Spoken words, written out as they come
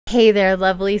Hey there,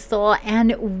 lovely soul,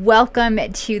 and welcome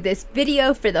to this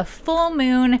video for the full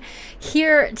moon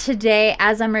here today.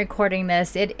 As I'm recording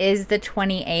this, it is the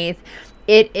 28th.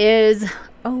 It is,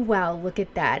 oh wow, look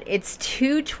at that. It's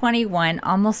 2:21,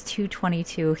 almost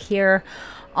 2:22 here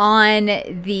on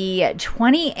the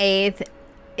 28th.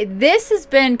 This has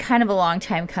been kind of a long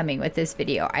time coming with this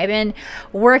video. I've been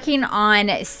working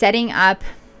on setting up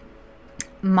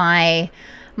my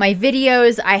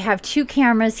videos. I have two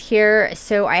cameras here.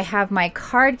 So I have my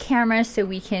card camera so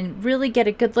we can really get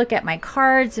a good look at my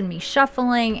cards and me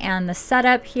shuffling and the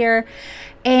setup here,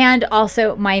 and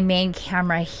also my main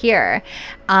camera here.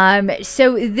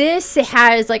 So this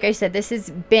has, like I said, this has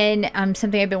been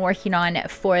something I've been working on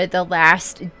for the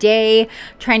last day,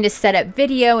 trying to set up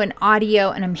video and audio,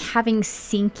 and I'm having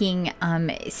syncing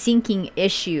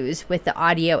issues with the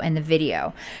audio and the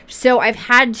video. So I've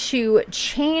had to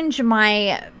change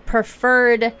my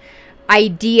preferred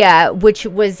idea, which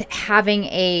was having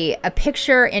a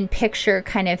picture-in-picture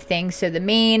kind of thing. So the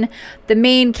main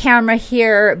camera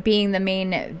here being the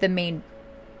main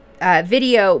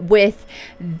video, with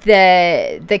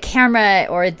the camera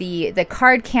or the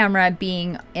card camera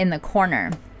being in the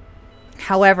corner.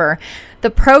 However, the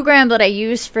program that I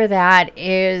use for that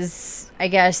is, I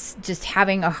guess, just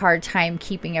having a hard time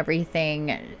keeping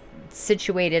everything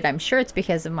situated. I'm sure it's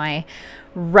because of my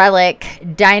relic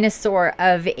dinosaur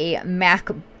of a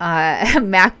MacBook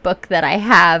that I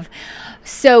have.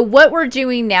 So what we're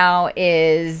doing now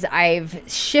is I've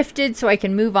shifted so I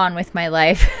can move on with my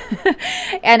life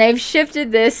and I've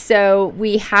shifted this so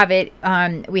we have it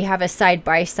we have a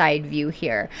side-by-side view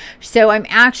here. So I'm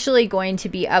actually going to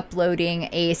be uploading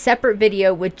a separate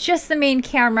video with just the main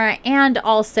camera, and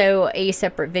also a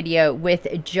separate video with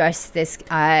just this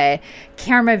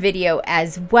camera video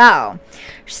as well.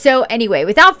 So anyway,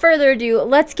 without further ado,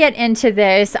 let's get into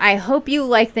this. I hope you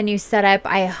like the new setup.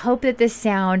 I hope that this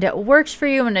sound works for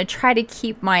you. I'm going to try to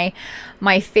keep my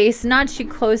face not too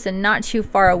close and not too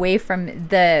far away from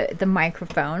the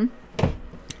microphone.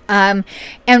 And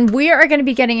we are going to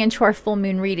be getting into our full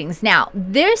moon readings. Now,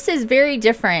 this is very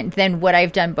different than what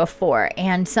I've done before,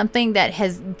 and something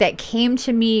that came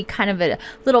to me, kind of a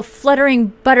little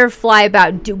fluttering butterfly,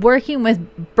 about working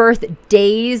with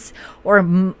birthdays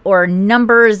or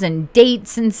numbers and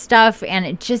dates and stuff, and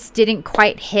it just didn't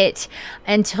quite hit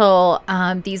until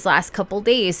these last couple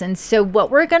days. And so what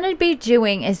we're going to be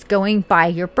doing is going by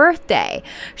your birthday.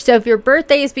 So if your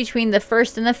birthday is between the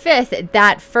 1st and the 5th,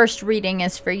 that first reading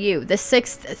is for you. The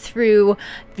 6th through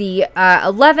the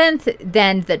 11th,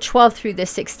 then the 12th through the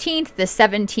 16th, the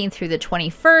 17th through the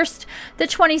 21st, the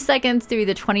 22nd through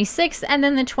the 26th, and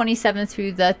then the 27th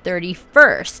through the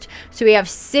 31st. So we have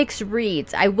 6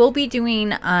 reads. I will be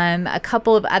doing a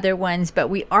couple of other ones, but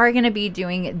we are going to be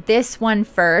doing this one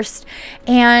first.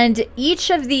 And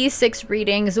each of these 6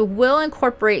 readings will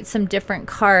incorporate some different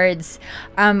cards.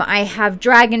 I have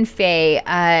Dragon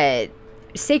Fae,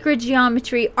 Sacred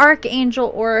Geometry,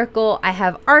 Archangel Oracle. I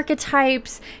have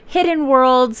Archetypes, Hidden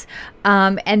Worlds,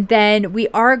 and then we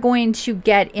are going to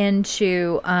get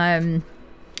into,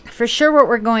 for sure, what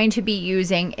we're going to be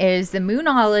using is the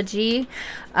Moonology,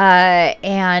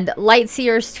 and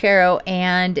Lightseer's Tarot,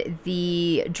 and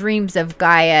the Dreams of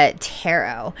Gaia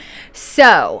Tarot.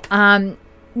 So,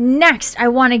 next, I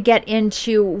want to get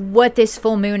into what this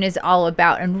full moon is all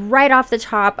about. And right off the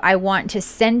top, I want to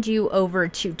send you over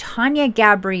to Tanya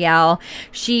Gabrielle.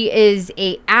 She is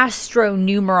a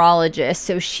astronumerologist.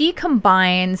 So she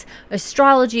combines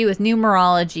astrology with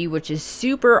numerology, which is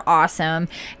super awesome.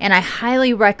 And I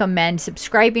highly recommend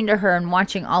subscribing to her and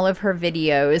watching all of her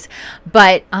videos.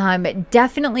 But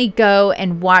definitely go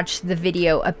and watch the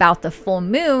video about the full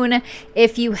moon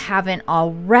if you haven't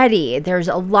already. There's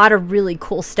a lot of really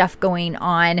cool stuff going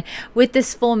on with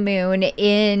this full moon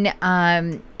in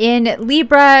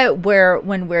Libra,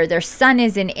 where their sun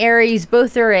is in Aries.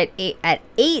 Both are at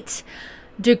 8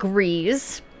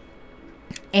 degrees,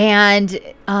 and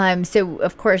so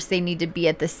of course they need to be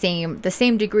at the same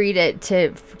degree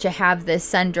to have the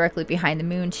sun directly behind the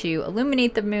moon to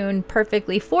illuminate the moon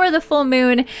perfectly for the full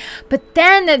moon. But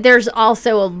then there's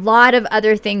also a lot of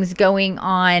other things going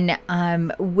on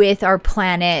with our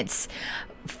planets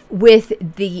with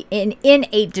the in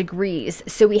 8 degrees.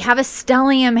 So we have a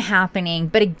stellium happening,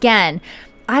 but again,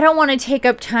 I don't want to take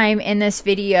up time in this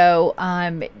video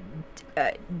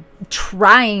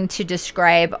trying to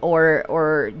describe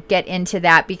or get into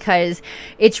that, because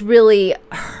it's really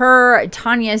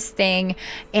Tanya's thing.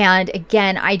 And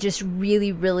again, I just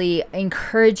really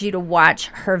encourage you to watch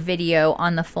her video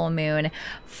on the full moon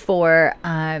for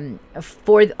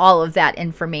all of that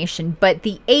information. But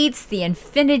the eights, the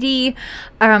Infiniti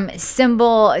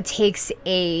symbol, takes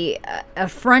a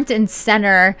front and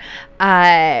center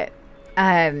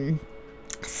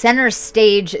center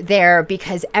stage there,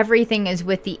 because everything is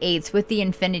with the eights, with the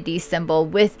Infiniti symbol,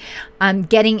 with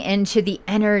getting into the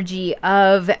energy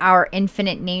of our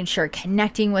infinite nature,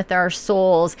 connecting with our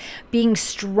souls, being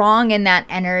strong in that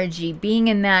energy, being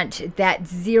in that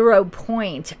 0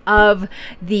 point of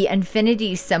the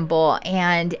Infiniti symbol,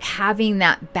 and having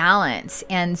that balance.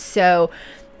 And so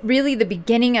really the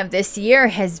beginning of this year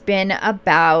has been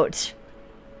about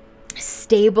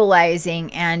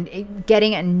stabilizing and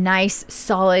getting a nice,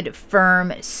 solid,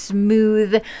 firm,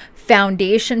 smooth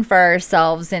foundation for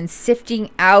ourselves, and sifting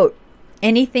out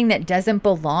anything that doesn't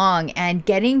belong, and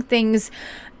getting things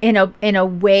in a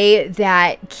way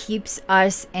that keeps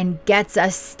us and gets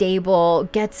us stable,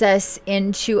 gets us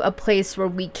into a place where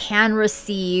we can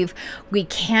receive, we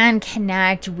can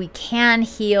connect, we can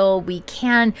heal, we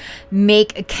can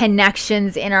make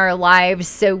connections in our lives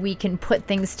so we can put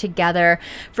things together.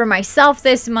 For myself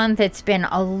this month, it's been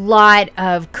a lot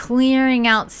of clearing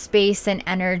out space and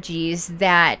energies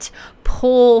that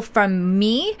pull from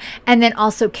me, and then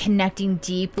also connecting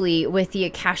deeply with the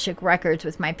Akashic records,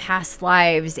 with my past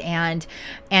lives, and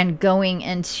going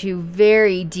into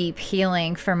very deep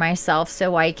healing for myself,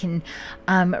 so I can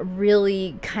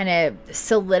really kind of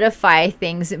solidify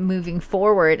things moving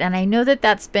forward. And I know that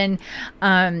that's been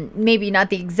maybe not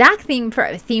the exact theme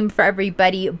for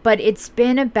everybody, but it's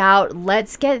been about,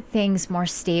 let's get things more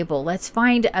stable, let's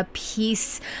find a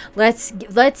peace, let's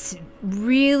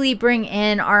really bring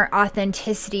in our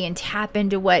authenticity and tap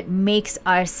into what makes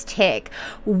us tick,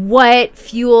 what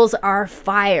fuels our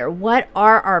fire, what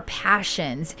are our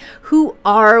passions, who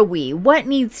are we, what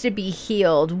needs to be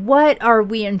healed, what are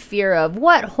we in fear of,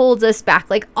 what holds us back,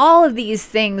 like all of these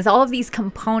things, all of these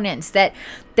components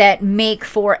that make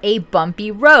for a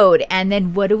bumpy road. And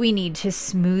then what do we need to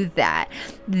smooth that?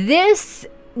 This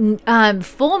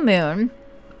full moon,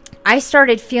 I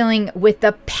started feeling with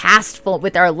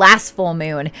our last full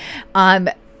moon,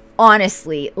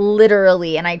 honestly,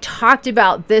 literally. And I talked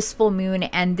about this full moon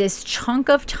and this chunk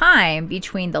of time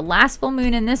between the last full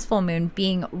moon and this full moon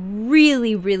being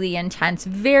really intense,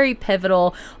 very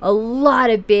pivotal, a lot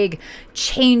of big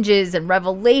changes and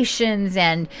revelations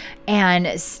and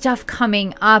stuff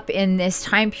coming up in this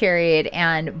time period.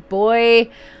 And boy,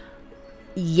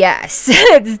 yes,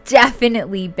 it's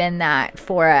definitely been that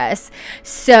for us.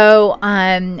 So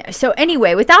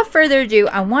anyway, without further ado,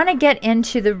 I want to get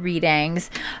into the readings.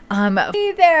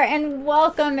 Hey there, and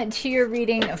welcome to your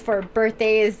reading for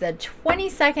birthdays the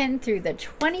 22nd through the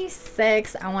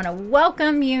 26th. I want to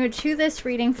welcome you to this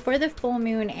reading for the full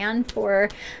moon and for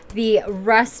the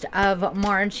rest of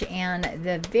March and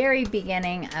the very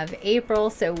beginning of April.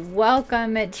 So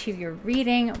welcome to your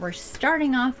reading. We're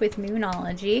starting off with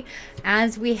Moonology,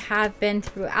 as we have been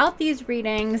throughout these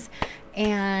readings,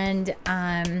 and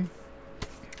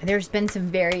there's been some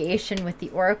variation with the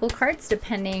oracle cards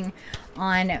depending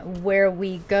on where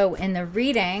we go in the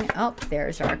reading. Oh,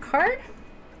 there's our card.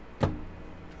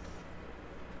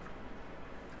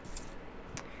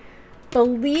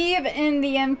 Believe in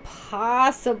the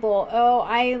impossible. Oh,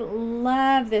 I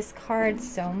love this card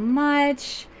so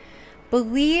much.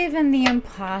 Believe in the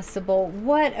impossible.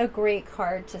 What a great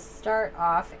card to start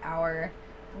off our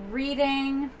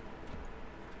reading.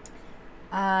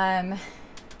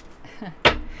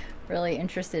 Really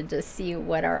interested to see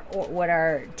what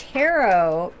our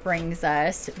tarot brings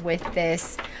us with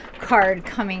this card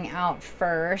coming out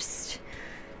first.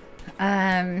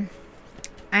 I'm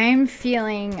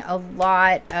feeling a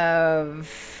lot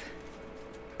of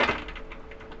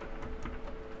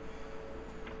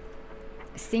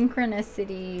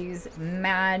synchronicities,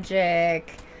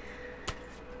 magic,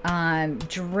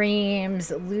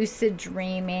 dreams, lucid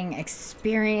dreaming,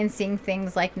 experiencing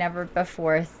things like never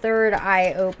before, third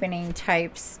eye opening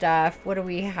type stuff. What do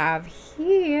we have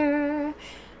here?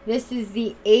 This is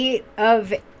the 8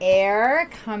 of Air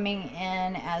coming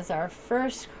in as our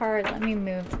first card. Let me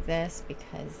move this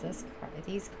because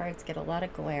these cards get a lot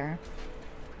of glare.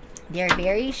 They're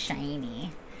very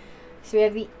shiny. So we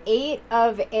have the 8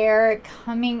 of Air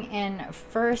coming in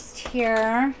first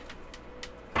here.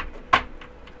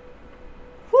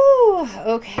 Whew,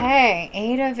 okay,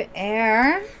 8 of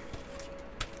Air.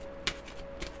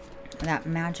 That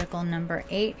magical number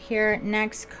 8 here.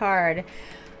 Next card.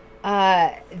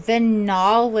 The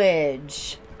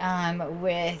knowledge,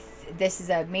 with, this is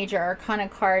a major arcana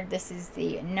card. This is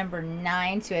the number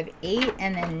 9. So we have 8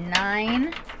 and then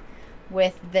 9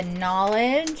 with the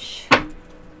knowledge.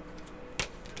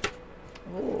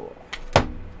 Ooh.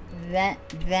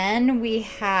 Then we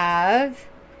have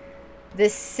the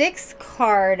 6th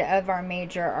card of our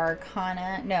major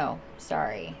arcana. No,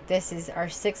 sorry. This is our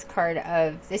 6th card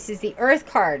of, this is the Earth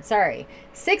card. Sorry.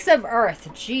 6 of Earth.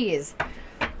 Jeez.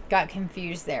 Got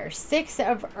confused there. 6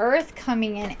 of Earth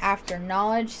coming in after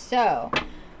knowledge. So,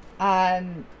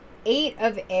 8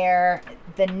 of Air,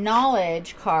 the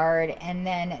knowledge card, and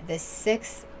then the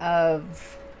 6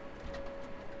 of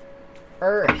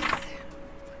Earth.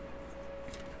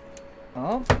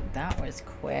 Oh, that was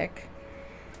quick.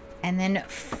 And then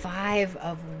 5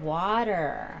 of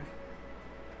water.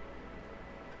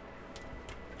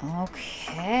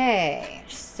 Okay,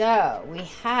 so we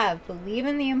have Believe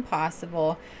in the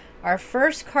Impossible. Our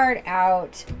first card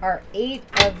out, our 8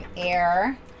 of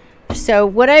Air. So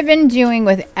what I've been doing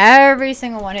with every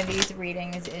single one of these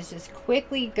readings is just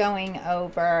quickly going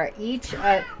over each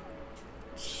of,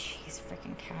 jeez,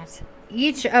 freaking cats.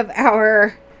 Each of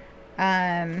our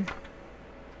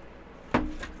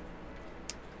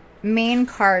main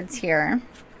cards here.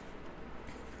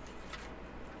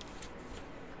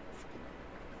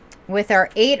 With our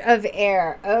 8 of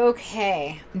Air,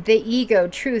 okay, the ego,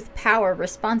 truth, power,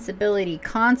 responsibility,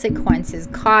 consequences,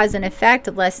 cause and effect,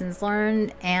 lessons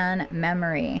learned, and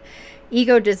memory.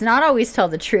 Ego does not always tell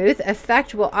the truth.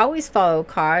 Effect will always follow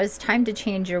cause. Time to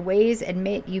change your ways.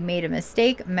 Admit you made a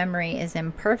mistake. Memory is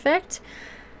imperfect.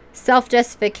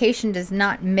 Self-justification does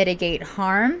not mitigate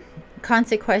harm.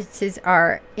 Consequences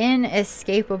are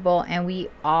inescapable, and we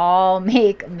all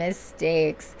make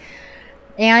mistakes.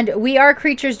 And we are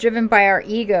creatures driven by our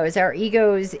egos. Our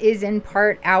egos is in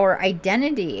part our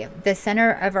identity, the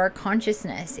center of our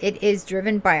consciousness. It is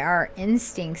driven by our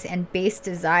instincts and base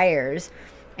desires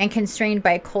and constrained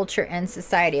by culture and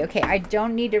society. Okay, I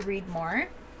don't need to read more.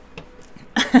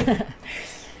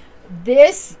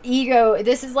 This ego,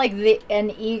 this is like the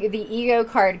ego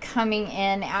card coming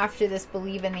in after this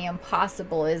Believe in the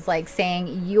Impossible is like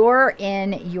saying you're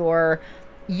in your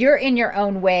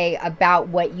own way about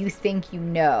what you think you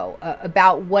know,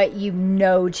 about what you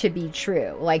know to be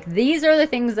true. Like, these are the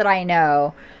things that I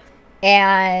know,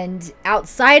 and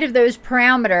outside of those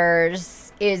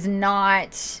parameters is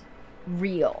not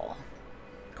real,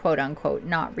 quote unquote,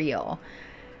 not real.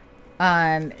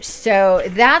 So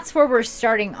that's where we're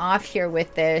starting off here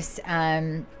with this,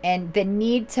 and the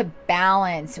need to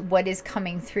balance what is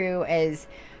coming through as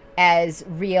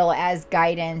real, as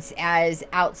guidance, as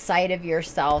outside of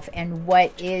yourself, and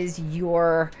what is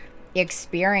your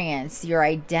experience, your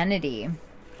identity.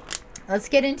 Let's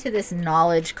get into this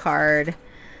knowledge card,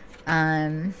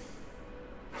 because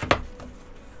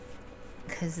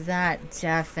that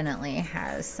definitely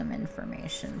has some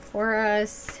information for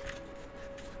us.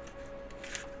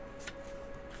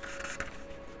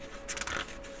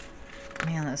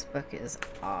 Man, this book is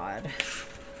odd.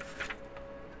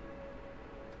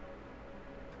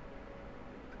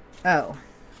 Oh.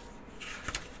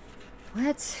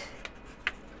 What?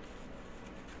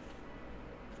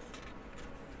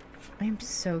 I'm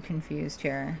so confused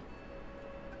here.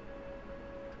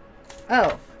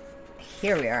 Oh.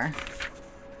 Here we are.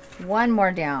 One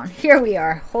more down. Here we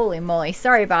are. Holy moly.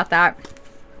 Sorry about that.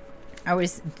 I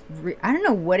don't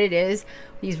know what it is,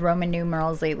 these Roman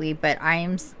numerals lately, but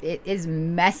it is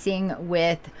messing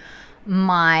with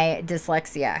my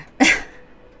dyslexia.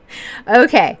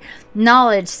 Okay.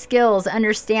 Knowledge, skills,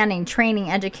 understanding, training,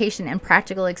 education, and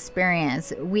practical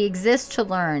experience. We exist to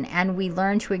learn, and we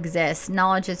learn to exist.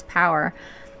 Knowledge is power.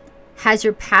 Has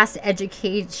your past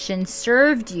education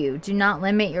served you? Do not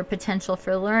limit your potential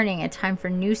for learning. A time for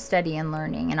new study and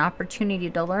learning. An opportunity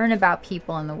to learn about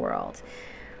people in the world.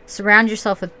 Surround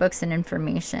yourself with books and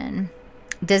information.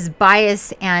 Does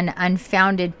bias and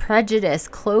unfounded prejudice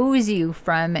close you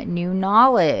from new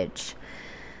knowledge?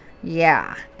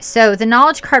 Yeah. So the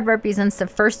knowledge card represents the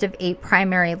first of 8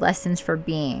 primary lessons for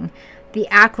being. The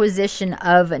acquisition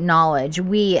of knowledge.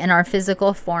 We in our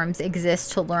physical forms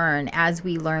exist to learn as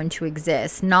we learn to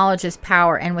exist. Knowledge is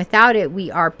power, and without it, we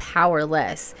are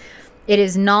powerless. It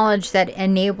is knowledge that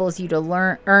enables you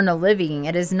to earn a living.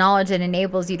 It is knowledge that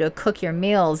enables you to cook your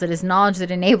meals. It is knowledge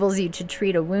that enables you to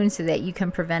treat a wound so that you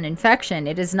can prevent infection.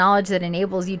 It is knowledge that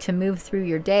enables you to move through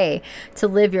your day, to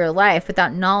live your life.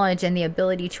 Without knowledge and the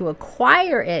ability to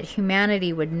acquire it,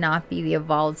 humanity would not be the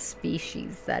evolved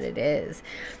species that it is.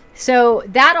 So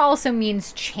that also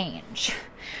means change.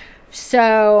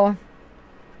 So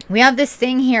we have this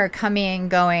thing here coming and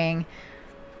going.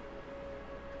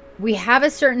 we have a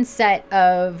certain set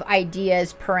of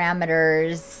ideas,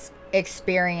 parameters,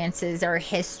 experiences, or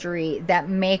history that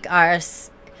make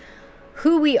us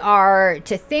who we are,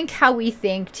 to think how we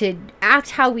think, to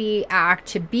act how we act,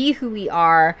 to be who we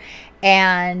are,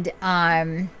 and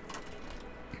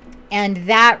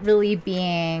that really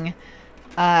being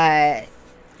kind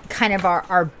of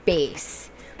our base.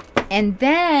 And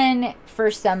then for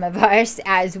some of us,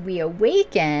 as we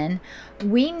awaken,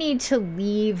 we need to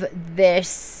leave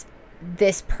this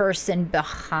person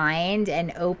behind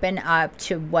and open up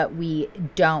to what we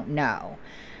don't know,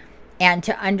 and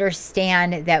to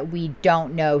understand that we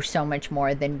don't know so much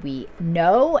more than we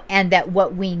know, and that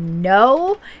what we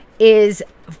know is,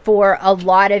 for a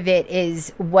lot of it,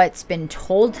 is what's been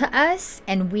told to us,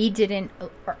 and we didn't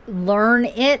learn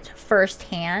it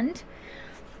firsthand.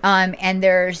 And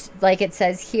there's, like it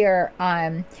says here,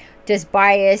 does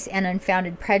bias and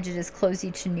unfounded prejudice close you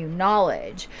to new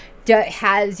knowledge?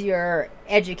 Is your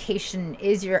education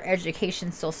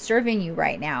still serving you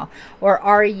right now? Or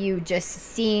are you just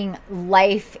seeing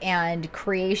life and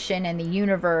creation and the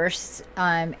universe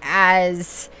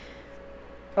as,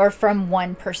 or from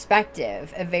one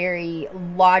perspective, a very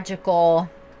logical,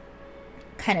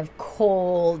 kind of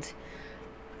cold,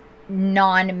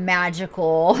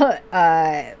 non-magical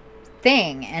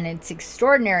thing? And it's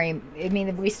extraordinary. I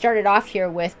mean, we started off here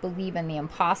with believe in the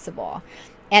impossible,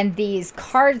 and these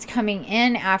cards coming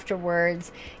in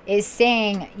afterwards is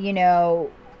saying, you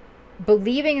know,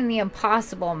 believing in the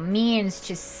impossible means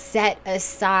to set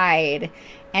aside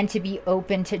and to be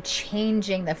open to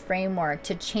changing the framework,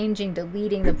 to changing,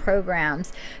 deleting the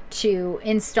programs, to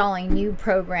installing new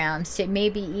programs, to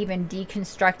maybe even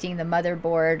deconstructing the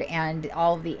motherboard and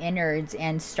all the innards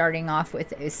and starting off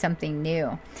with something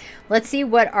new. Let's see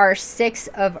what our Six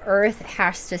of Earth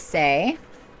has to say.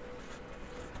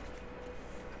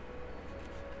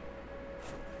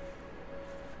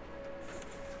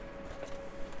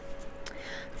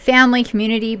 Family,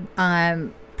 community,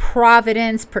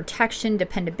 providence, protection,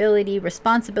 dependability,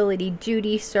 responsibility,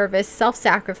 duty, service,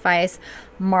 self-sacrifice,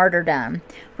 martyrdom.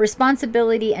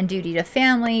 Responsibility and duty to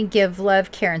family, give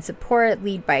love, care, and support,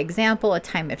 lead by example, a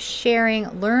time of sharing,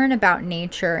 learn about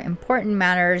nature, important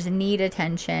matters, need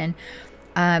attention,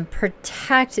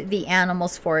 protect the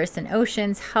animals, forests, and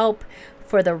oceans, help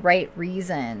for the right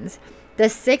reasons. The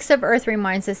Six of Earth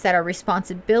reminds us that our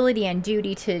responsibility and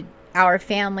duty to our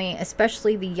family,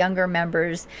 especially the younger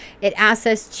members, it asks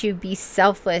us to be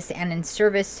selfless and in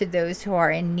service to those who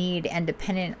are in need and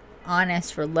dependent on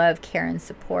us for love, care, and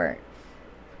support.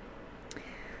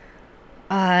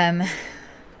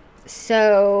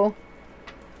 So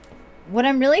what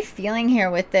I'm really feeling here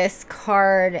with this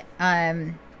card,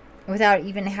 without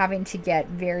even having to get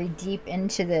very deep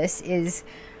into this, is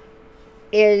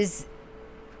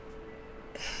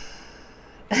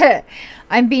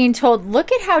I'm being told, look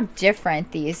at how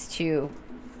different these two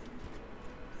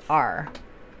are.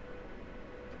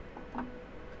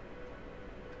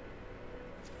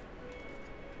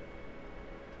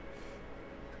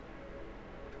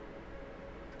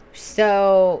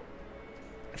 So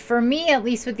for me, at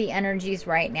least with the energies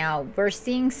right now, we're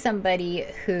seeing somebody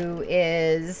who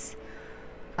is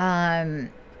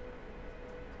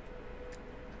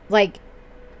like,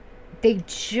 they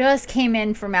just came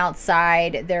in from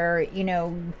outside. They're, you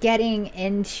know, getting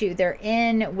into, they're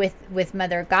in with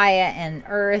Mother Gaia and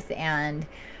Earth and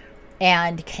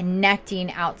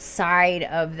connecting outside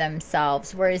of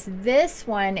themselves. Whereas this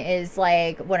one is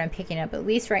like, what I'm picking up, at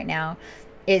least right now,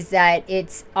 is that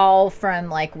it's all from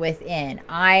like within.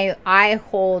 I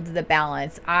hold the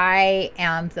balance. I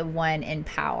am the one in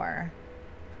power.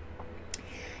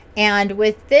 And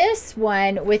with this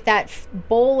one, with that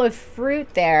bowl of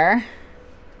fruit there,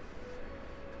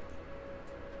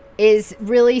 is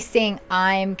really saying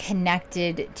I'm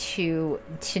connected to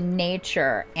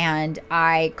nature, and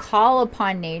I call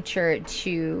upon nature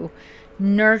to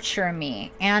nurture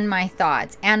me and my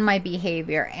thoughts and my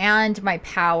behavior and my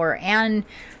power and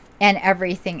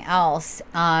everything else.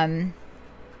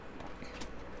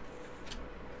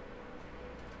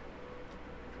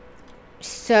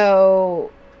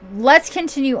 So let's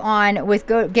continue on with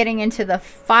getting into the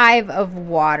Five of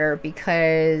Water,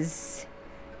 because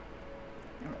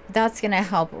that's going to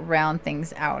help round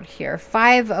things out here.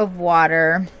 Five of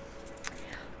Water: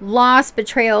 loss,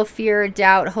 betrayal, fear,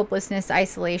 doubt, hopelessness,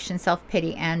 isolation,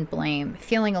 self-pity, and blame.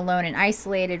 Feeling alone and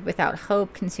isolated, without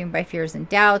hope, consumed by fears and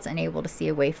doubts, unable to see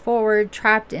a way forward,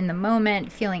 trapped in the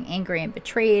moment, feeling angry and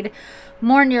betrayed.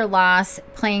 Mourn your loss,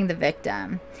 playing the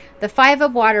victim. The Five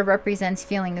of Water represents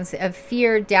feelings of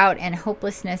fear, doubt, and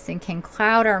hopelessness, and can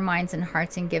cloud our minds and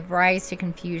hearts and give rise to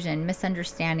confusion,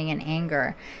 misunderstanding, and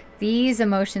anger. These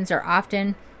emotions are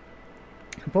often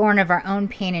born of our own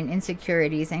pain and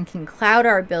insecurities and can cloud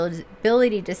our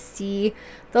ability to see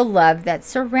the love that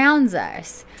surrounds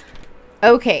us.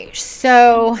 Okay,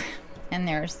 so, and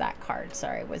there's that card.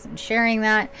 Sorry, I wasn't sharing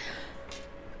that.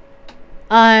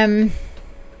 So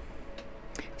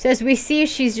as we see,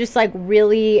 she's just like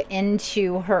really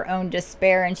into her own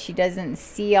despair, and she doesn't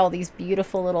see all these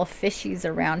beautiful little fishies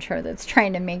around her that's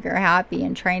trying to make her happy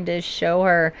and trying to show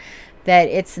her that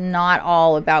it's not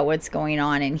all about what's going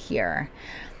on in here.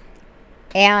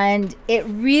 And it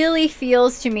really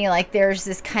feels to me like there's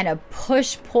this kind of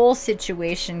push-pull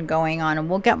situation going on, and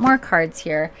we'll get more cards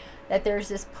here, that there's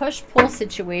this push-pull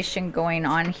situation going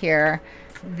on here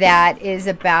that is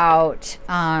about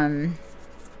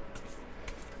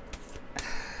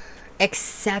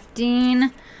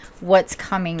accepting what's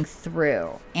coming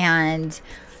through and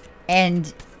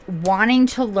wanting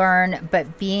to learn,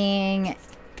 but being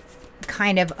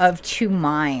kind of two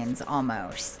minds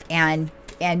almost, and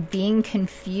being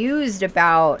confused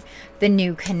about the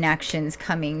new connections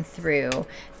coming through,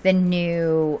 the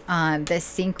new the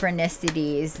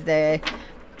synchronicities, the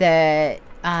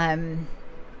oh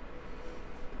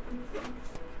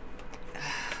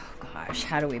gosh,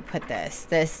 how do we put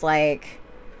this like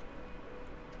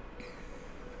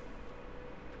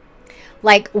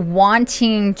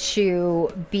wanting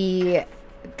to be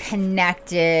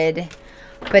connected,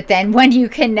 but then when you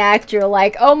connect, you're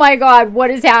like, oh my God, what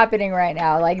is happening right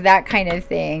now? Like that kind of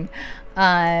thing.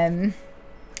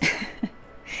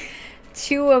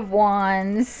 Two of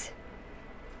Wands,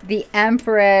 the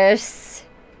Empress,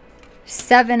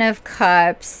 Seven of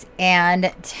Cups,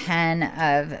 and 10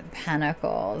 of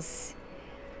Pentacles.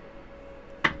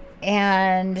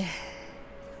 And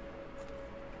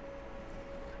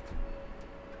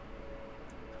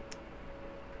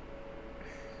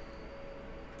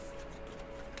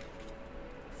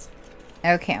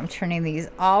okay, I'm turning these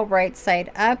all right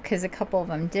side up because a couple of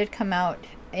them did come out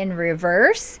in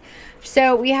reverse.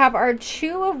 So we have our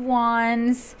Two of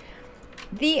Wands,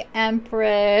 the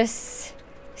Empress,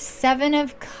 Seven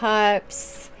of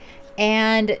Cups,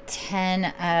 and 10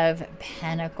 of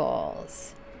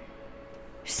Pentacles.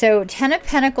 So 10 of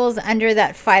Pentacles under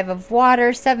that Five of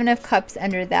Water, Seven of Cups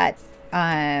under that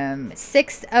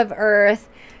Six of Earth,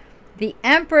 the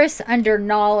Empress under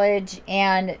knowledge,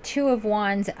 and Two of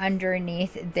Wands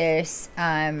underneath this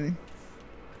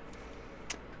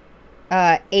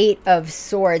Eight of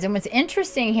Swords. And what's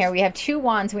interesting here, we have two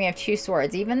wands and we have two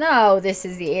swords. Even though this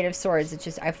is the Eight of Swords, it's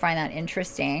just, I find that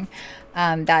interesting.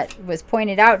 That was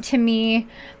pointed out to me.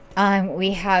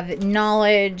 We have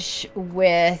knowledge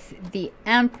with the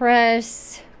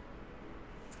Empress.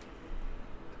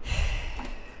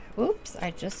 Oops,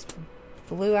 I just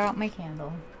blew out my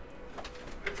candle.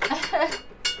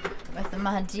 With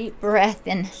my deep breath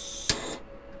and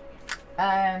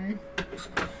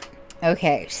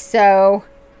okay, so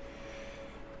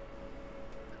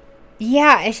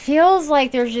yeah, it feels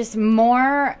like there's just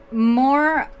more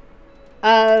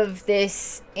of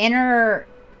this inner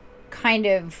kind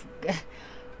of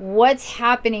what's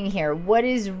happening here, what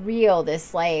is real,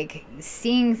 this like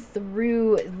seeing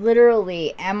through,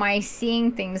 literally, am I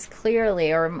seeing things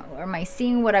clearly, or am I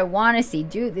seeing what I want to see?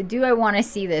 Do I want to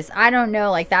see this? I don't know,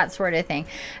 like that sort of thing.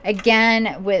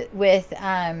 Again, with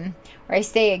or I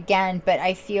say again, but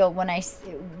I feel when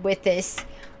with this,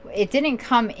 it didn't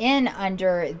come in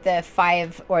under the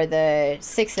Five or the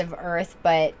Six of Earth,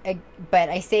 but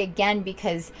I say again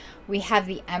because we have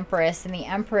the Empress, and the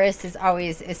Empress is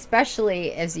always,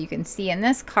 especially as you can see in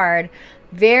this card,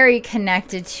 very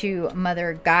connected to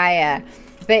Mother Gaia.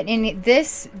 But in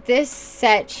this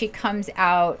set, she comes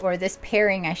out, or this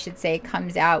pairing, I should say,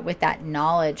 comes out with that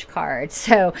knowledge card.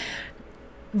 So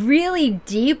really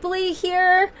deeply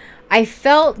here, I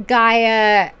felt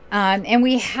Gaia, and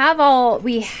we have,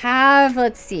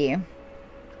 let's see,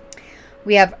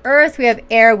 we have earth, we have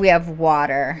air, we have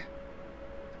water.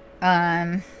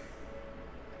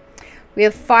 We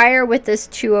have fire with this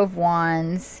Two of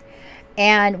Wands,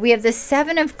 and we have the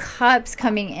Seven of Cups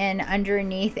coming in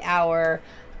underneath our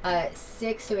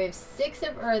six. So we have Six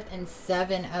of Earth and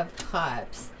Seven of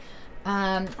Cups.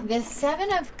 The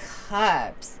Seven of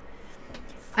Cups,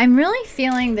 I'm really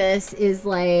feeling this is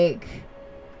like,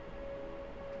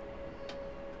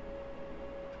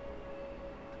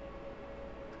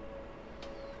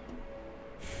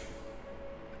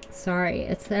 sorry,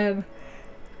 it's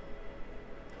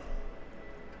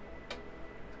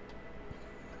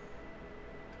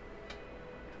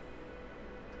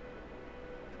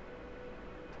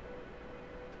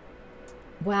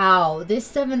Wow, this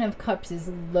Seven of Cups is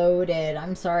loaded.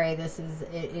 I'm sorry, this is,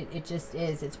 it just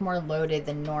is. It's more loaded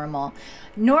than normal.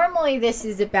 Normally, this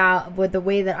is about, with the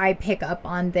way that I pick up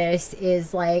on this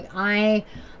is like, I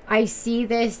see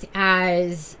this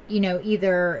as, you know,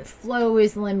 either flow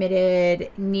is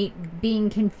limited, being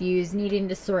confused, needing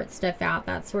to sort stuff out,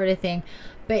 that sort of thing.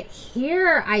 But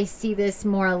here I see this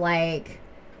more like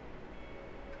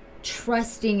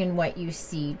trusting in what you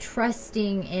see,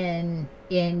 trusting in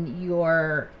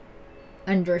your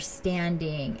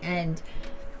understanding. And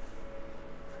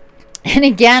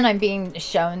again, I'm being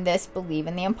shown this, believe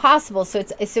in the impossible. So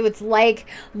it's like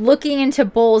looking into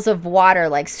bowls of water,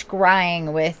 like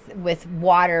scrying with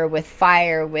water, with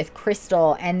fire, with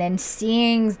crystal, and then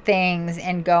seeing things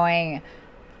and going,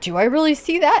 do I really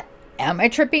see that? Am I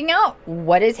tripping out?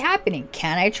 What is happening?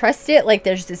 Can I trust it? Like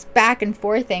there's this back and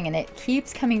forth thing, and it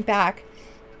keeps coming back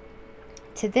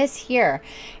to this here.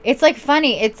 It's like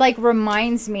funny. It's like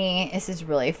reminds me, this is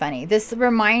really funny. This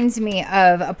reminds me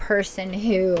of a person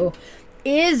who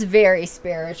is very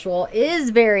spiritual, is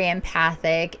very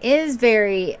empathic, is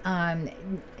very,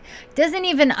 doesn't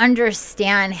even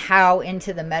understand how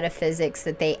into the metaphysics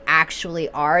that they actually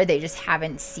are. They just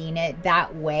haven't seen it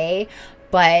that way.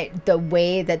 But the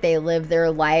way that they live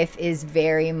their life is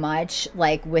very much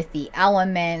like with the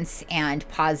elements and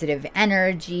positive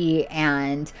energy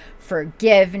and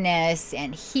forgiveness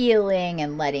and healing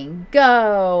and letting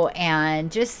go and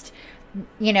just,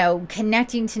 you know,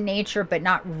 connecting to nature, but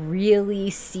not really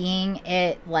seeing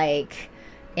it like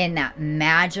in that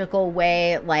magical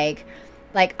way. Like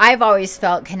I've always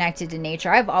felt connected to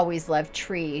nature. I've always loved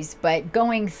trees, but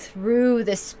going through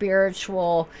the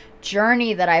spiritual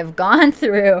journey that I've gone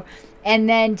through, and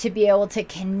then to be able to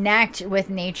connect with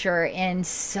nature in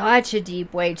such a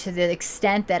deep way, to the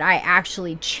extent that I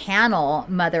actually channel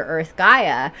Mother Earth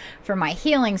Gaia for my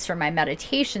healings, for my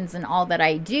meditations, and all that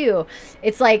I do.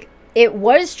 It's like, it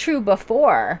was true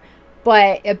before,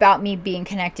 but about me being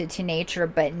connected to nature,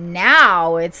 but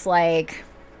now it's like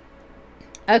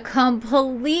a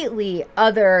completely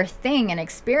other thing and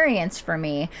experience for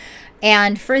me,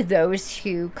 and for those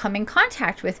who come in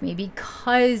contact with me,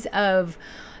 because of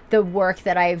the work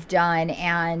that I've done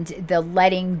and the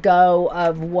letting go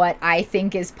of what I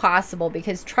think is possible.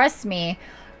 Because trust me,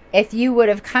 if you would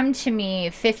have come to me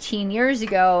 15 years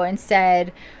ago and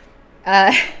said,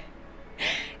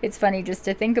 it's funny just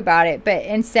to think about it, but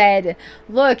and said,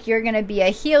 look, you're going to be a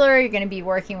healer, you're going to be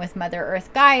working with Mother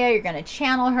Earth Gaia, you're going to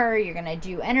channel her, you're going to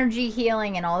do energy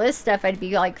healing and all this stuff, I'd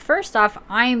be like, first off,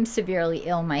 I'm severely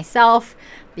ill myself,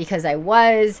 because I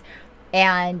was,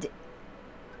 and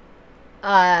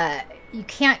you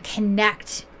can't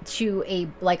connect to a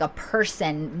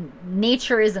person.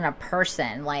 Nature isn't a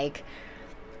person, like,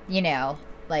 you know,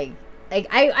 like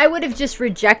I would have just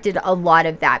rejected a lot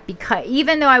of that, because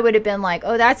even though I would have been like,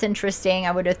 oh, that's interesting,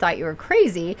 I would have thought you were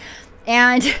crazy.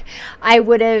 And I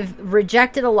would have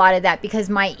rejected a lot of that, because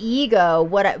my ego,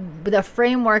 the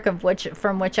framework of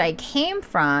from which I came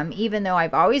from, even though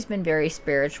I've always been very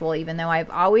spiritual, even though I've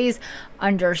always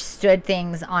understood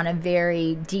things on a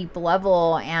very deep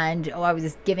level, and I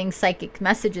was giving psychic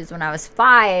messages when I was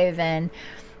 5, and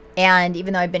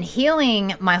even though I've been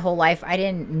healing my whole life, I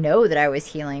didn't know that I was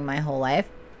healing my whole life.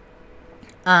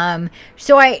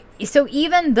 So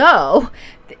even though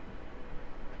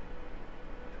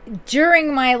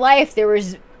during my life there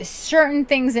was certain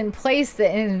things in place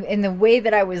that in the way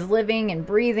that I was living and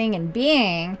breathing and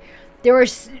being, there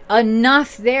was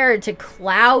enough there to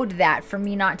cloud that for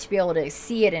me not to be able to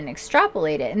see it and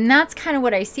extrapolate it. And that's kind of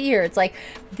what I see here. It's like,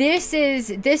 this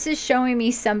is showing me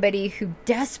somebody who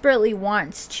desperately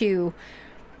wants to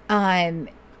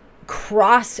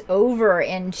cross over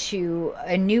into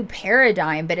a new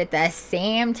paradigm, but at the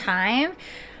same time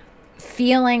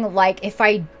feeling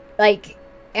like,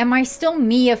 am I still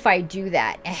me if I do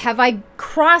that? Have I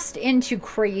crossed into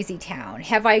crazy town?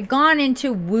 Have I gone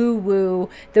into woo-woo,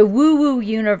 the woo-woo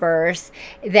universe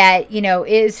that, you know,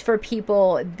 is for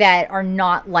people that are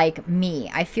not like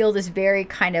me? I feel this very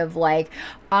kind of like,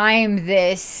 I'm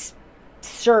this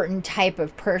certain type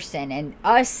of person, and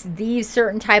these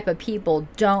certain type of people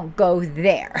don't go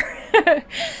there.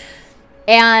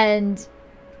 And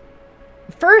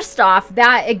first off,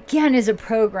 that again is a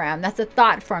program. That's a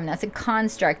thought form. That's a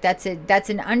construct. That's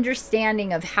an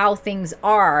understanding of how things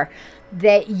are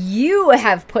that you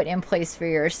have put in place for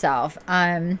yourself.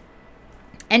 And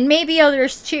maybe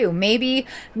others too. Maybe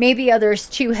others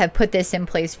too have put this in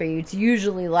place for you. It's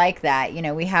usually like that. You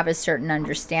know, we have a certain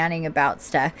understanding about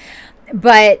stuff.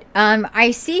 But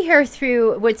I see here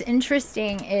through, what's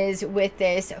interesting is with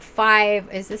this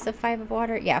 5, is this a 5 of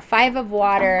water? Yeah, 5 of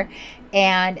water.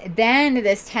 And then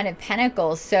this 10 of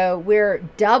Pentacles. So we're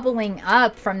doubling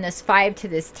up from this 5 to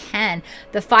this 10.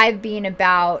 The 5 being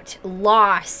about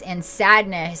loss and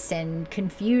sadness and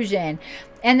confusion.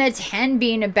 And the 10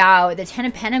 being about, the 10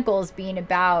 of Pentacles being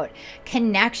about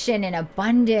connection and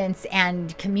abundance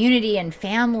and community and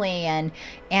family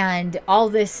and all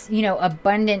this, you know,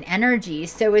 abundant energy.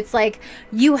 So it's like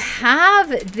you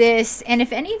have this, and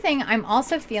if anything, I'm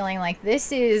also feeling like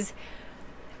this is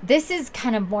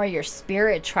kind of more your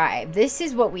spirit tribe. This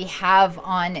is what we have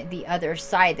on the other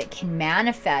side that can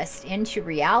manifest into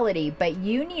reality, but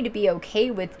you need to be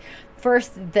okay with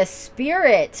first the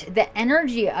spirit, the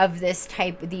energy of these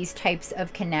types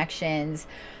of connections,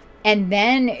 and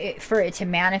then for it to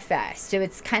manifest. So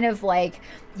it's kind of like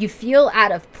you feel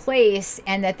out of place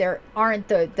and that there aren't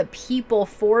the people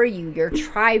for you, your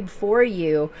tribe for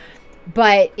you.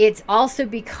 But it's also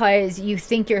because you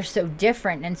think you're so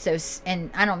different,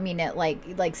 and I don't mean it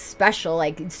like special,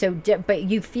 like but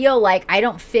you feel like I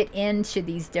don't fit into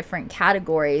these different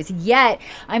categories, yet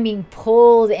I'm being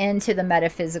pulled into the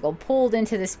metaphysical, pulled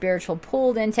into the spiritual,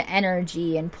 pulled into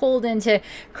energy, and pulled into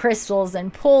crystals,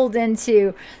 and pulled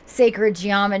into sacred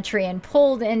geometry, and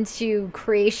pulled into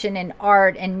creation and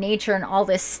art and nature and all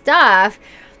this stuff.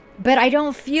 But I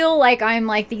don't feel like I'm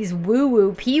like these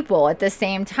woo-woo people at the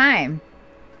same time.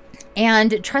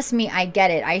 And trust me, I get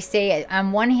it. I say it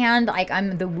on one hand, like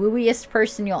I'm the wooiest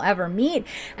person you'll ever meet.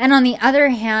 And on the other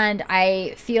hand,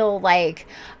 I feel like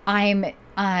I'm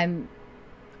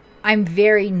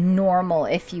very normal,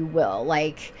 if you will.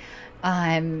 Like,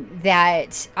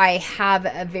 that I have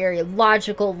a very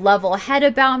logical, level head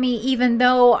about me, even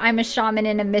though I'm a shaman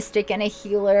and a mystic and a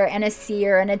healer and a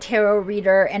seer and a tarot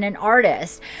reader and an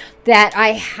artist, that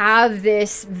I have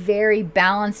this very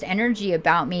balanced energy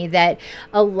about me that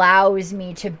allows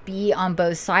me to be on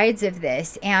both sides of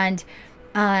this. And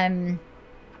that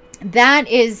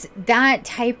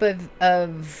type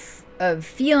of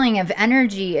feeling of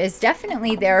energy is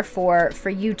definitely there for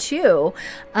you too.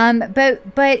 But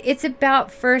it's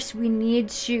about, first we need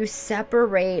to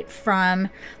separate from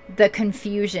the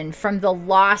confusion, from the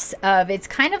loss of, it's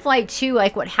kind of like too,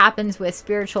 like what happens with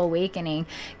spiritual awakening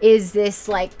is this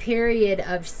like period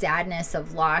of sadness,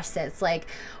 of loss. That's like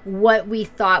what we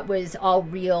thought was all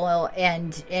real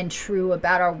and true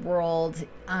about our world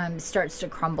starts to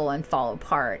crumble and fall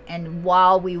apart. And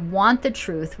while we want the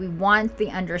truth, we want the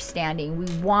understanding, we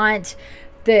want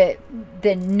the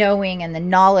knowing and the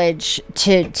knowledge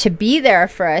to be there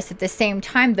for us, at the same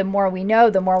time, the more we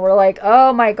know, the more we're like,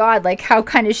 oh my God, like how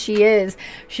kind of she is.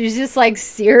 She's just like,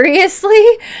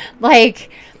 seriously?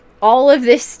 Like all of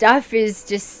this stuff is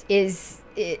just is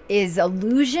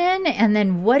illusion. And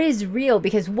then what is real?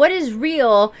 Because what is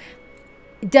real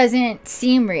doesn't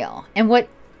seem real, and what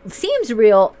seems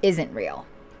real isn't real.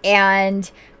 And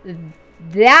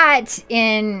that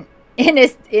in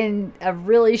a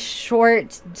really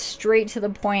short, straight to the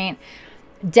point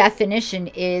definition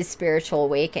is spiritual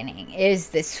awakening, is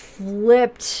this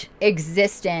flipped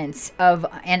existence of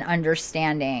an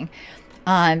understanding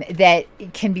that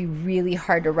can be really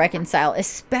hard to reconcile,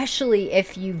 especially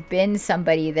if you've been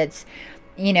somebody that's,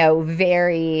 you know,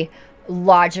 very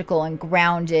logical and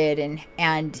grounded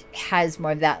and has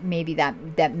more of that, maybe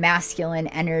that masculine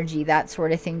energy, that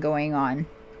sort of thing going on.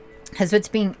 Because what's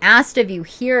being asked of you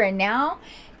here and now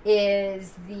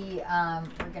is the,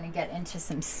 we're going to get into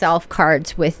some self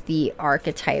cards with the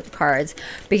archetype cards,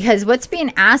 because what's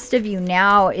being asked of you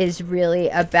now is really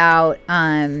about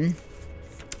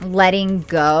letting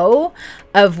go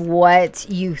of what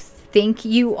you think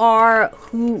you are,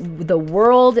 who the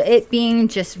world, it being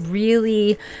just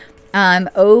really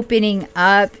opening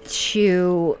up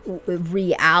to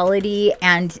reality.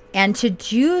 And to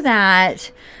do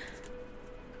that,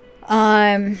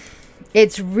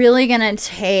 it's really gonna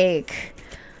take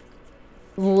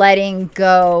letting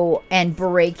go and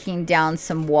breaking down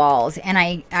some walls. And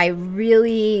I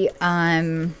really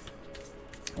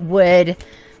would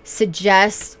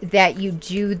suggest that you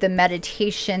do the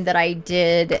meditation that I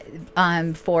did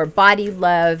for body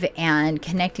love and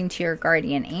connecting to your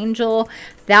guardian angel.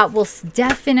 That will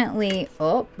definitely,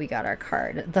 oh, we got our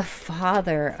card, the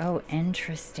Father. Oh,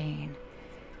 interesting.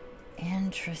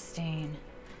 Interesting.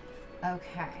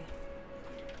 Okay.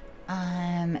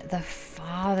 The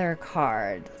Father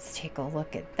card. Let's take a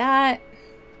look at that.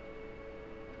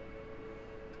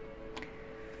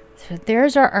 So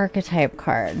there's our archetype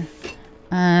card.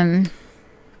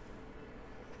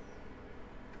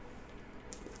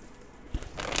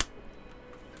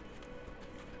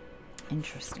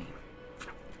 Interesting.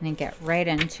 I'm gonna get right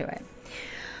into it.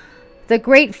 The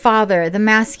great father, the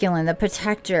masculine, the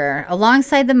protector.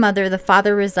 Alongside the mother, the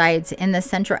father resides in the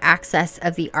central axis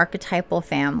of the archetypal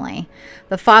family.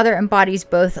 The father embodies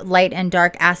both light and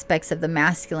dark aspects of the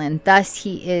masculine. Thus,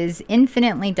 he is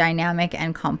infinitely dynamic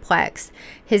and complex.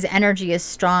 His energy is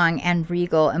strong and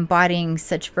regal, embodying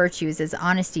such virtues as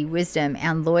honesty, wisdom,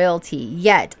 and loyalty.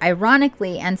 Yet,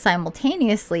 ironically and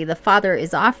simultaneously, the father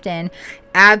is often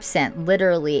absent,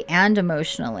 literally and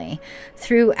emotionally.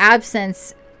 Through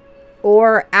absence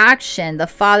or action, the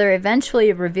father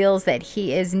eventually reveals that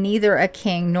he is neither a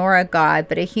king nor a god,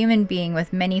 but a human being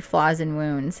with many flaws and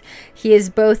wounds. He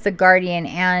is both the guardian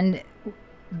and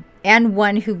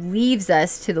one who leaves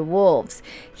us to the wolves.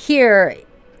 Here,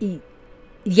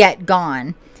 yet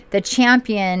gone. The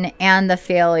champion and the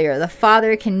failure. The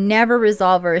father can never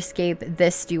resolve or escape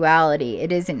this duality.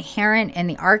 It is inherent in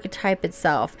the archetype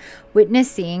itself.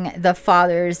 Witnessing the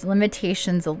father's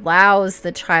limitations allows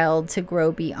the child to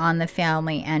grow beyond the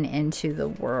family and into the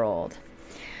world.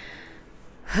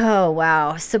 Oh,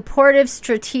 wow. Supportive,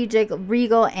 strategic,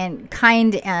 regal, and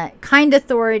kind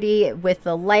authority with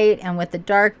the light and with the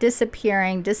dark,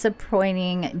 disappearing,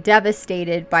 disappointing,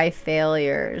 devastated by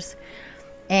failures.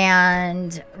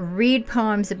 And read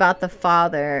poems about the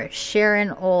father.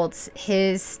 Sharon Olds,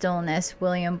 His Stillness,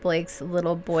 William Blake's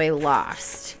Little Boy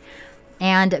Lost.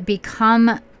 And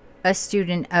become a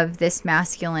student of this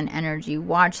masculine energy.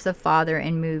 Watch the father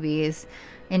in movies,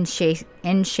 in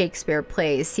Shakespeare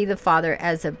plays. See the father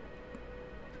as a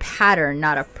pattern,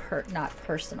 not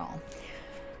personal.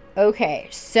 Okay,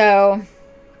 so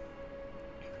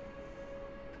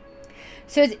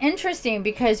it's interesting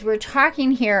because we're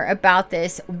talking here about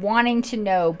this wanting to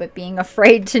know but being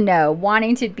afraid to know,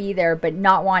 wanting to be there but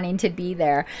not wanting to be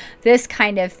there, this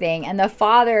kind of thing. And the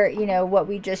father, you know, what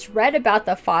we just read about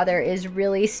the father is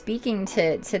really speaking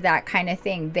to that kind of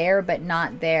thing, there but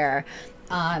not there,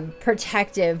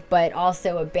 protective but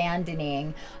also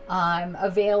abandoning,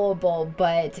 available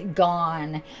but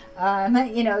gone,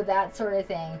 you know, that sort of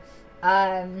thing.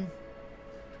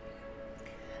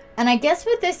 And I guess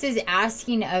what this is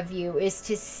asking of you is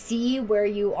to see where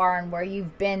you are and where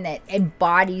you've been that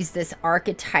embodies this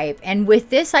archetype. And with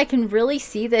this, I can really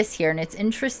see this here. And it's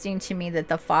interesting to me that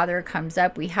the father comes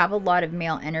up. We have a lot of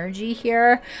male energy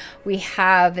here. We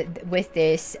have with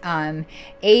this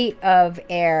 8 of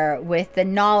air, with the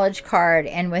knowledge card,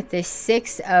 and with this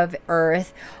 6 of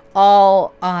earth,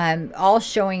 all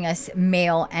showing us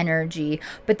male energy.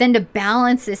 But then to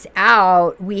balance this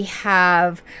out, we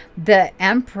have the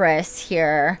Empress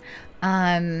here.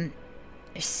 So,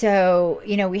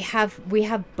 you know, we have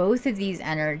both of these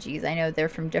energies. I know they're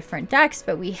from different decks,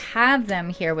 but we have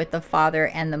them here with the father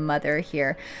and the mother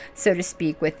here, so to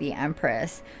speak, with the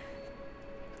Empress.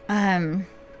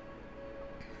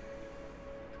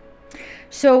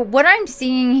 So what I'm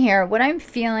seeing here, what I'm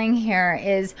feeling here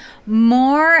is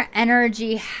more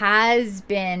energy has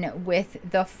been with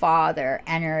the father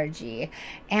energy,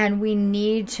 and we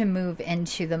need to move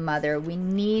into the mother. We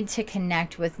need to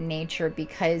connect with nature,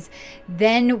 because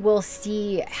then we'll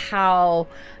see how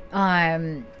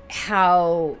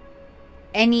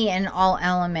any and all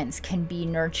elements can be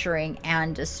nurturing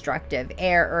and destructive.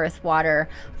 Air, earth, water,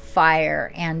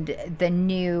 fire, and the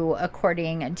new,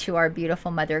 according to our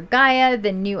beautiful mother Gaia,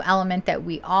 the new element that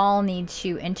we all need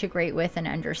to integrate with and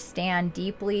understand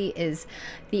deeply is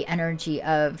the energy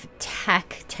of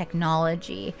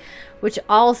technology, which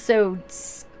also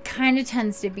kind of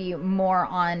tends to be more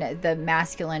on the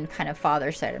masculine kind of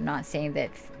father side. I'm not saying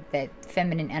that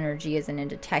feminine energy isn't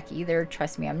into tech either.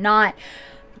 Trust me, I'm not.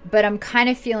 But I'm kind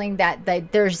of feeling that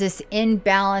there's this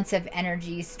imbalance of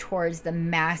energies towards the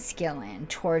masculine,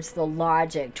 towards the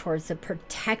logic, towards the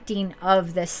protecting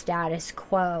of the status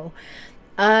quo,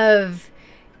 of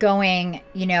going,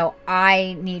 you know,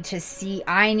 I need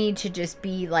to just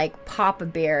be like Papa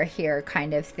Bear here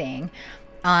kind of thing,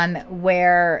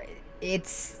 where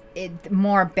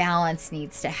more balance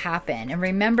needs to happen. And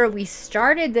remember, we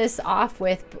started this off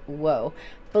with,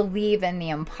 believe in the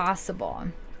impossible.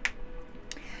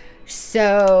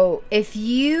 So if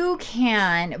you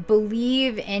can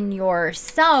believe in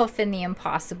yourself, in the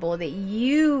impossible, that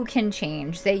you can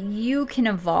change, that you can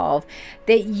evolve,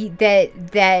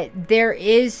 that there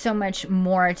is so much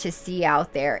more to see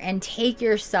out there, and take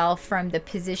yourself from the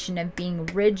position of being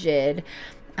rigid,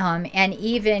 and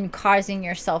even causing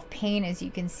yourself pain. As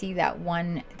you can see, that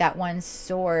one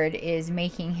sword is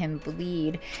making him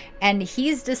bleed, and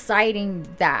he's deciding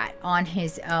that on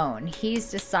his own.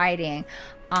 He's deciding,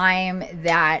 I'm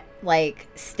that like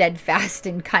steadfast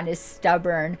and kind of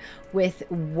stubborn with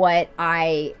what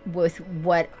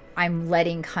I'm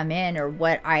letting come in, or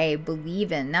what I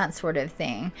believe in, that sort of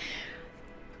thing.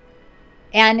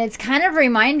 And it's kind of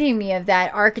reminding me of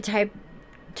that archetype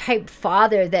type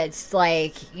father that's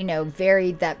like, you know,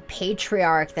 very that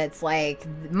patriarch that's like,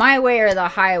 my way or the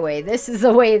highway, this is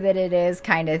the way that it is,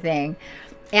 kind of thing.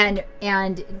 And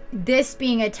this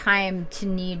being a time to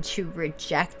need to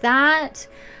reject that,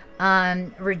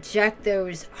 reject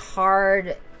those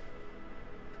hard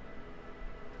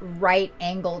right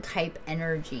angle type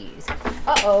energies.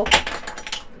 Uh-oh.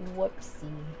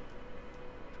 Whoopsie.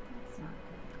 That's not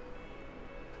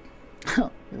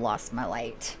good. Lost my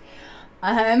light.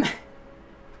 Wasn't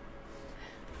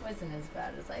as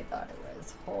bad as I thought it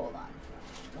was. Hold on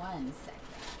for 1 second.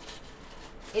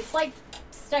 It's like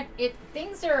stuck.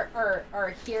 Things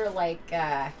are here like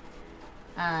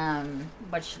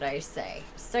what should I say?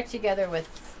 Stuck together with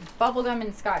bubblegum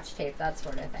and scotch tape, that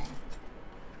sort of thing.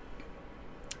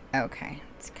 Okay,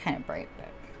 it's kind of bright, but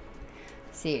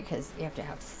see, because you have to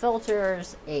have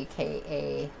filters,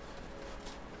 aka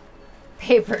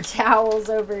paper towels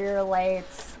over your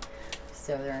lights,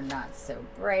 so they're not so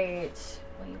bright.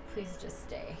 Will you please just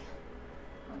stay?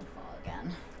 Don't fall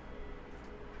again.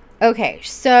 Okay,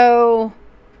 so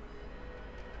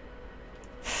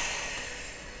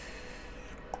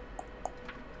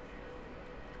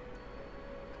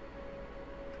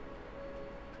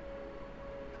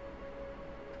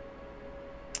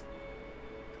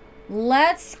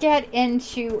let's get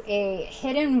into a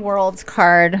Hidden Worlds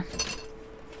card.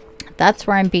 That's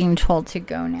where I'm being told to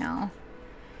go now.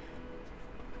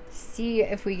 See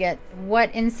if we get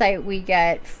what insight we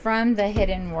get from the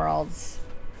Hidden Worlds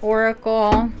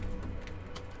Oracle.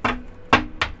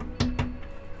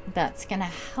 That's going to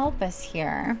help us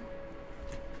here.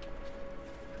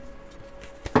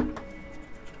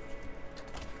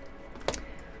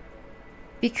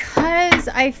 Because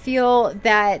I feel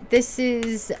that this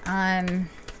is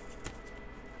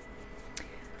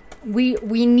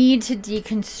we need to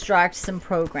deconstruct some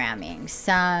programming,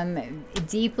 some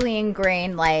deeply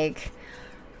ingrained like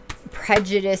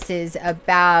prejudices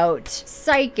about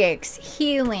psychics,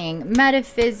 healing,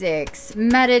 metaphysics,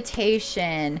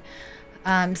 meditation,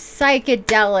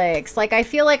 psychedelics. Like I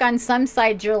feel like on some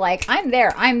sides you're like, I'm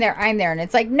there, and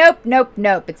it's like nope.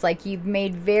 It's like you've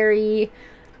made very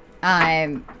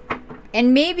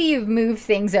and maybe you've moved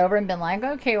things over and been like,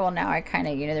 okay, well now I kind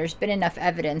of, you know, there's been enough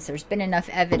evidence,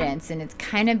 and it's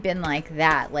kind of been like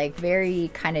that, like very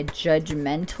kind of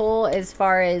judgmental as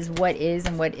far as what is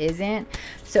and what isn't.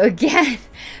 So again,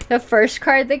 the first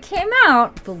card that came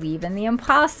out, believe in the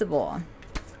impossible.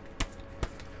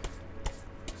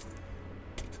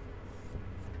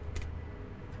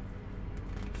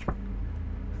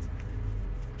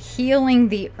 Healing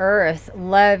the earth,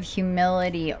 love,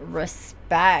 humility,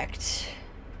 respect.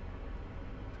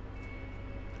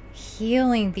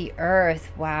 Healing the earth.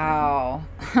 Wow.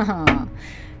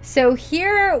 So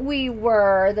here we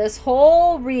were, this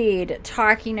whole read,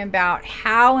 talking about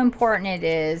how important it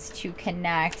is to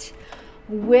connect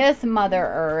with Mother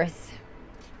Earth.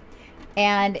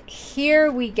 And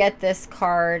here we get this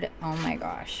card. Oh my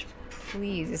gosh.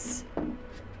 Please.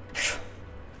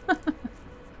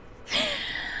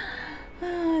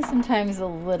 Sometimes the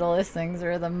littlest things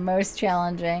are the most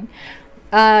challenging.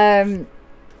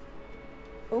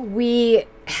 We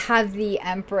have the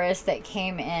Empress that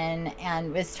came in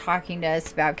and was talking to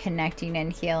us about connecting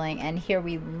and healing, and here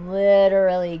we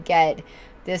literally get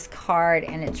this card,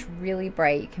 and it's really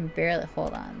bright. You can barely,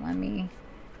 hold on, let me,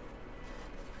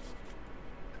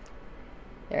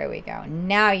 there we go.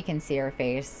 Now you can see her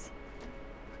face.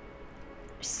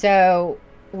 So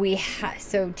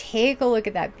so take a look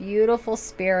at that beautiful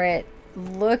spirit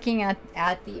looking at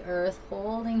the earth,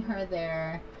 holding her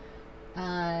there.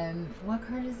 What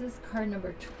card is this? Card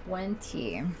number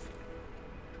 20.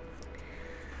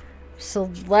 So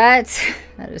that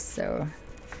is so,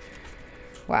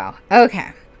 wow.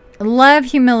 Okay. Love,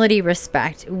 humility,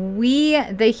 respect. We,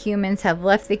 the humans, have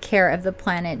left the care of the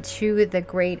planet to the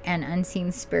great and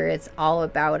unseen spirits all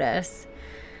about us.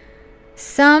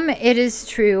 Some, it is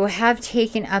true, have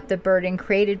taken up the burden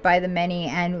created by the many,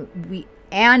 and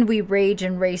we rage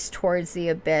and race towards the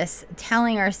abyss,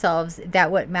 telling ourselves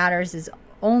that what matters is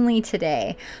only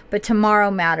today, but tomorrow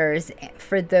matters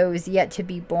for those yet to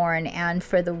be born, and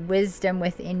for the wisdom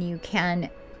within you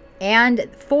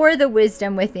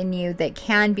that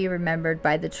can be remembered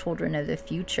by the children of the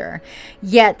future.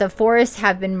 Yet the forests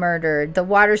have been murdered, the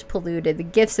waters polluted, the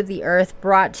gifts of the earth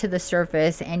brought to the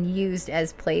surface and used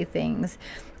as playthings.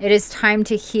 It is time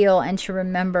to heal and to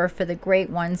remember for the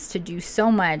great ones to do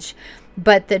so much,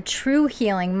 but the true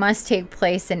healing must take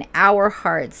place in our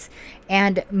hearts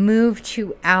and move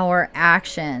to our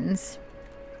actions.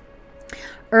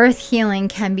 Earth healing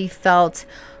can be felt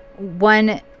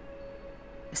one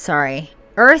sorry,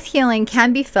 earth healing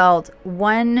can be felt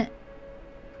one.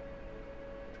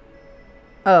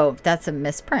 Oh, that's a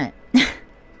misprint.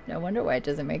 No wonder why it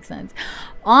doesn't make sense.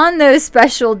 On those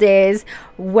special days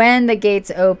when the gates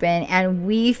open and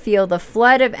we feel the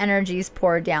flood of energies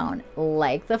pour down,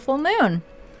 like the full moon,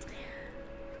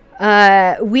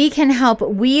 we can help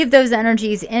weave those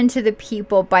energies into the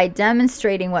people by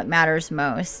demonstrating what matters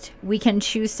most. We can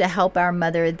choose to help our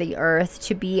mother, the earth,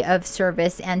 to be of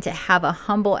service and to have a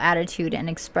humble attitude and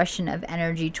expression of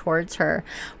energy towards her.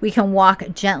 We can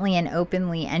walk gently and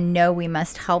openly and know we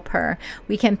must help her.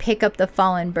 We can pick up the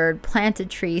fallen bird, plant a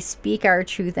tree, speak our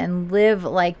truth, and live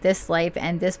like this life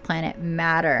and this planet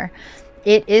matter.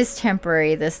 It is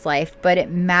temporary, this life, but it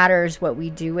matters what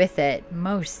we do with it.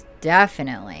 Most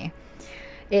definitely.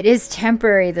 It is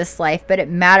temporary, this life, but it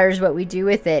matters what we do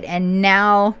with it. And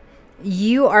now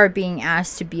you are being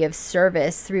asked to be of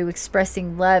service through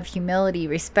expressing love, humility,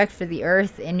 respect for the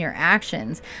earth in your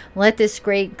actions. Let this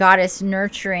great goddess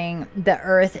nurturing the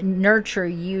earth nurture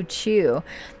you too.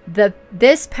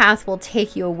 This path will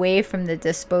take you away from the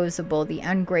disposable, the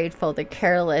ungrateful, the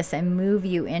careless, and move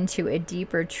you into a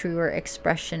deeper, truer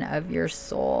expression of your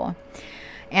soul.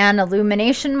 And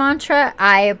illumination mantra,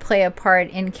 I play a part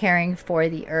in caring for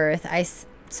the earth. I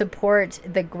support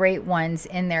the great ones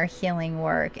in their healing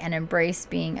work and embrace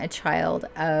being a child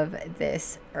of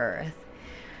this earth.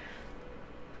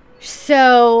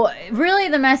 So really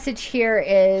the message here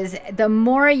is the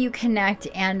more you connect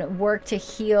and work to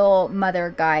heal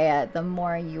Mother Gaia, the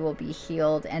more you will be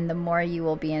healed and the more you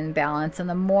will be in balance, and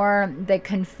the more the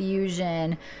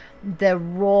confusion, the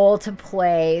role to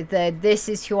play, the this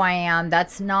is who I am,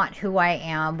 that's not who I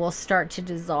am, will start to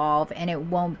dissolve, and it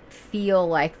won't feel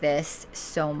like this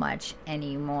so much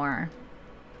anymore.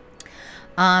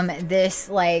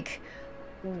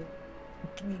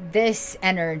 This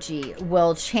energy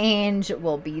will change,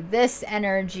 will be this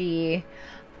energy.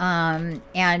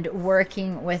 And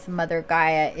working with Mother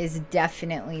Gaia is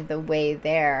definitely the way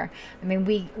there. I mean,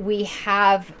 we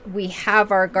have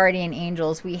our guardian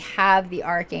angels, we have the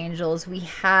archangels, we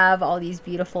have all these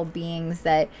beautiful beings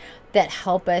that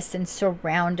help us and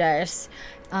surround us.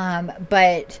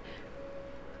 But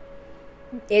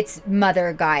it's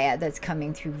Mother Gaia that's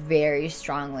coming through very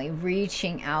strongly,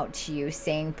 reaching out to you,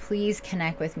 saying, please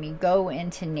connect with me, go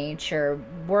into nature,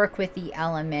 work with the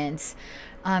elements,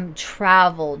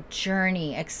 travel,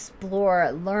 journey, explore,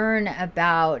 learn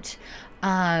about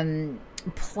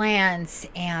plants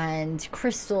and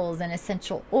crystals and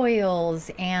essential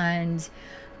oils and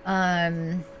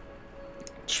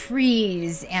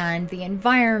trees and the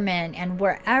environment, and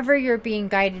wherever you're being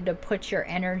guided to put your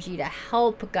energy to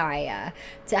help Gaia,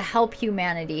 to help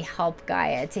humanity, help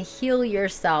Gaia, to heal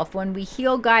yourself. When we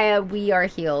heal Gaia, we are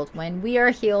healed. When we are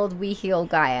healed, we heal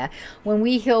Gaia. When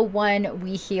we heal one,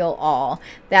 we heal all.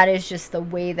 That is just the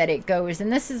way that it goes.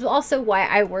 And this is also why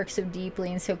I work so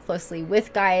deeply and so closely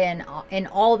with Gaia and in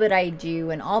all that I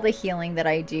do and all the healing that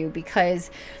I do, because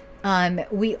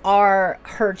we are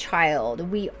her child.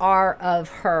 We are of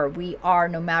her. We are,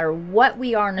 no matter what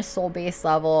we are on a soul-based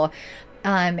level,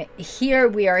 here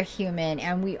we are human,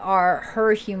 and we are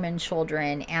her human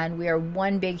children, and we are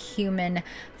one big human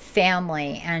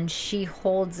family, and she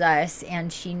holds us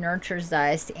and she nurtures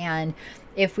us. And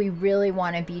if we really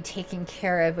want to be taken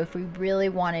care of, if we really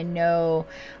want to know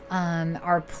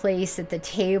our place at the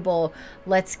table,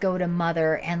 let's go to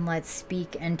Mother and let's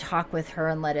speak and talk with her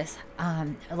and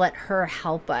let her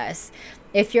help us.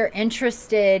 If you're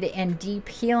interested in deep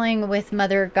healing with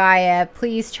Mother Gaia,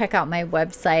 please check out my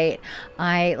website.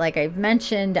 Like I've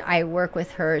mentioned, I work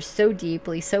with her so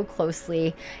deeply, so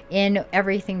closely in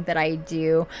everything that I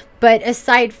do. But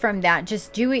aside from that,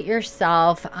 just do it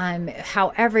yourself.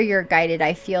 However you're guided.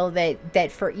 I feel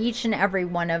that for each and every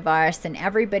one of us and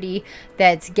everybody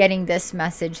that's getting this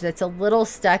message, that's a little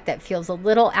stuck, that feels a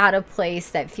little out of place,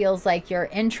 that feels like you're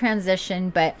in transition,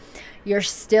 but you're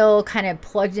still kind of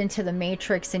plugged into the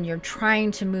matrix, and you're trying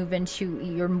to move into,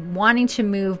 you're wanting to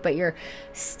move, but you're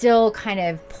still kind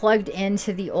of plugged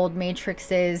into the old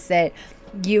matrices, that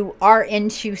you are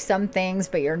into some things,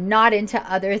 but you're not into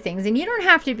other things. And you don't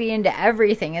have to be into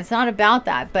everything. It's not about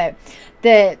that. But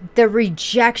the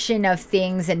rejection of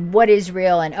things and what is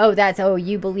real, and oh,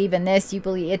 you believe in this, you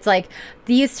believe, it's like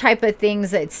these type of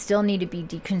things that still need to be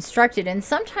deconstructed. And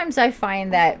sometimes I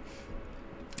find that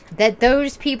that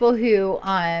those people who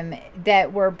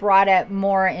that were brought up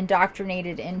more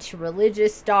indoctrinated into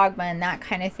religious dogma and that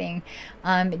kind of thing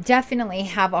definitely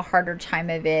have a harder time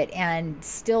of it, and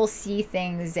still see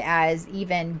things as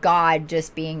even God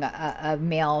just being a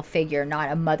male figure,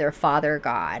 not a mother father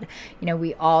God. You know,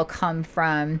 we all come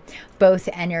from both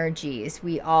energies.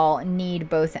 We all need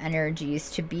both energies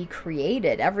to be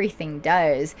created. Everything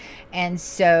does. And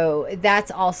so that's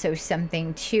also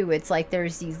something too. It's like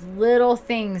there's these little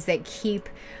things that keep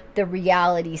the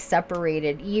reality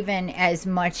separated, even as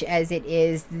much as it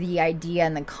is the idea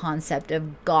and the concept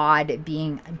of God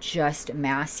being just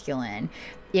masculine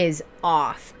is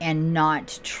off and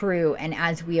not true. And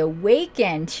as we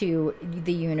awaken to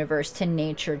the universe, to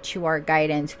nature, to our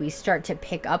guidance, we start to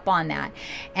pick up on that.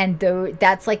 And though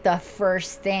that's like the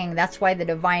first thing, that's why the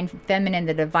divine feminine,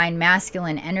 the divine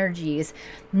masculine energies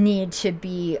need to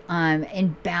be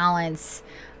in balance,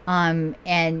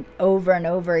 and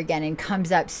over again, and comes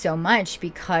up so much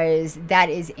because that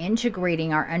is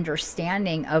integrating our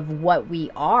understanding of what we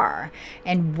are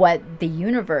and what the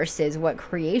universe is, what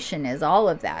creation is, all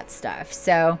of that stuff.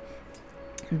 So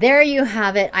there you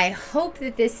have it. I hope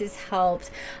that this has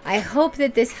helped. I hope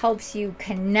that this helps you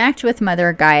connect with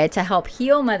Mother Gaia, to help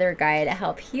heal Mother Gaia, to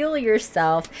help heal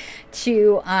yourself,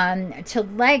 to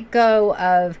let go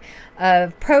of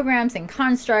programs and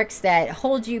constructs that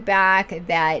hold you back,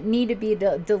 that need to be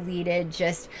deleted.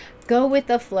 Just go with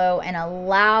the flow and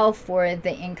allow for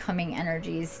the incoming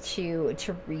energies to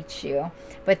reach you.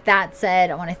 With that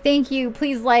said, I want to thank you.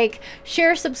 Please like,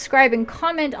 share, subscribe, and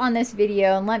comment on this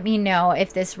video, and let me know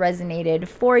if this resonated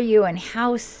for you and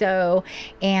how so.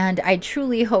 And I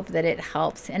truly hope that it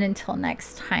helps. And until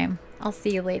next time, I'll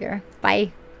see you later.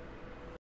 Bye.